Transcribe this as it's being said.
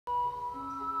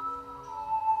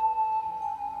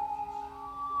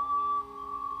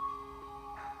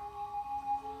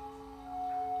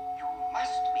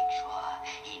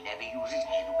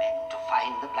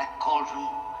Black Cauldron.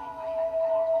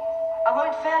 I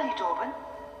won't fail you, Dorban.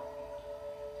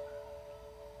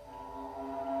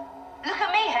 Look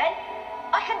at me, Hen.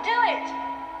 I can do it.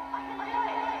 I can do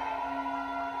it.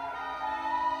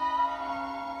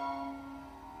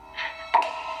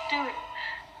 Do it.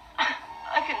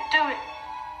 I can do it.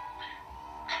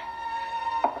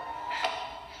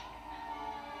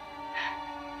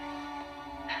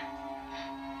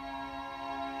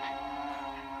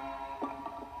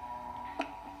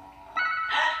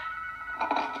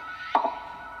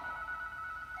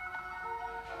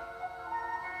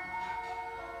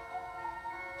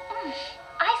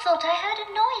 I thought I heard a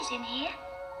noise in here.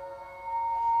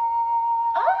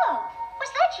 Oh, was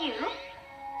that you?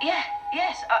 Yes,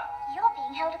 You're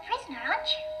being held a prisoner, aren't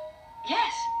you?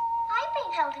 yes. I'm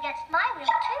being held against my will,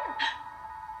 too.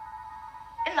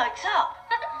 It lights up.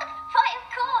 Why, of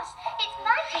course. It's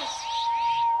magic.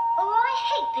 Oh, I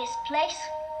hate this place.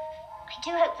 I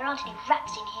do hope there aren't any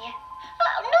rats in here.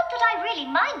 Well, not that I really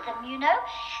mind them, you know.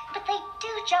 But they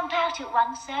do jump out at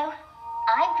one, so...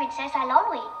 I'm Princess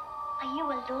Eilnowy. Are you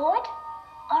a lord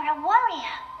or a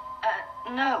warrior?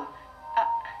 No.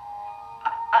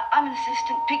 I'm an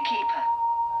assistant pig keeper.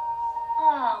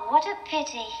 Oh, what a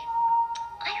pity.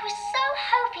 I was so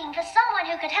hoping for someone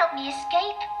who could help me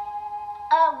escape.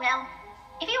 Oh, well,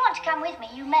 if you want to come with me,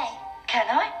 you may. Can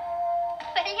I?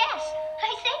 But yes,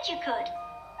 I said you could.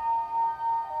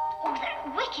 Oh,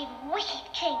 that wicked, wicked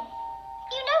king.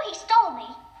 You know he stole me.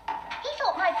 He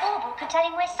thought my bauble could tell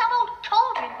him where some old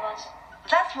cauldron was.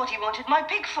 That's what he wanted my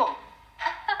pig for.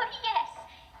 Oh, yes,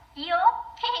 your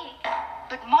pig.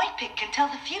 But my pig can tell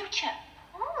the future.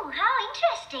 Ooh, how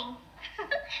interesting.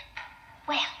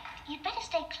 Well, you'd better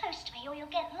stay close to me or you'll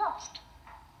get lost.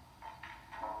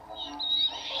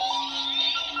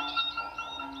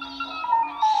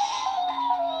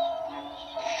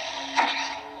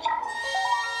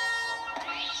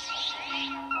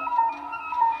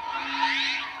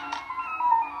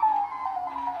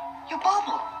 Your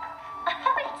bauble.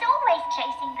 Oh, it's always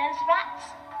chasing those rats.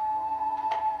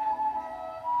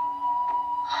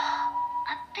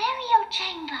 A burial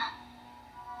chamber.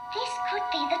 This could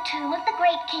be the tomb of the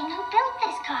great king who built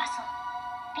this castle,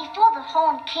 before the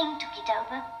Horned King took it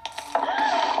over.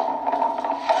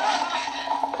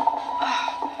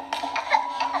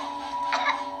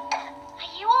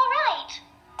 Are you all right?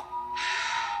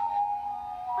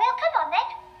 Well, come on then.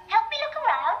 Help me look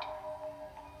around.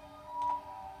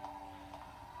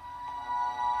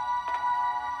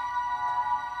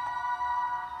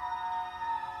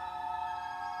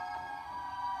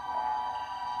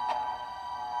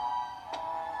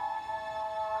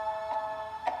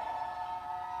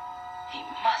 He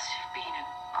must have been a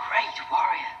great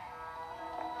warrior.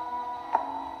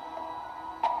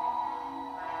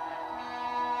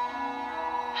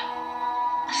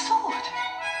 A sword.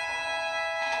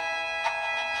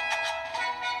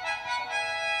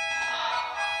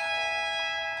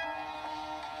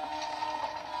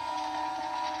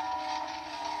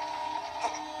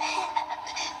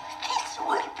 This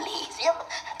will please him.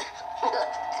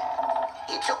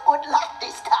 It's a good luck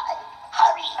this time.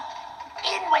 Hurry,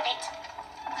 in with it.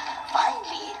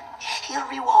 Finally, he'll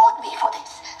reward me for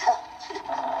this.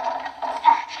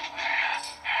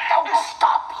 Don't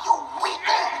stop, you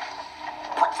weakling.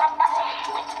 Put some muscle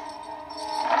into it.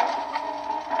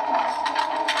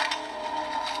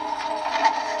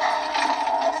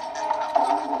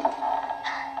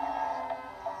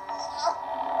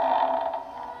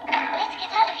 Let's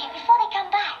get out of here before they come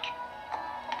back.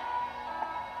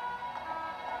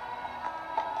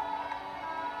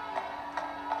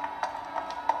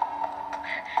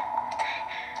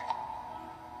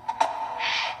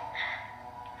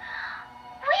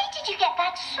 Where did you get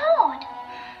that sword?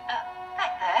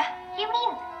 Back there. You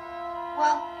mean...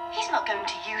 Well, he's not going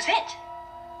to use it.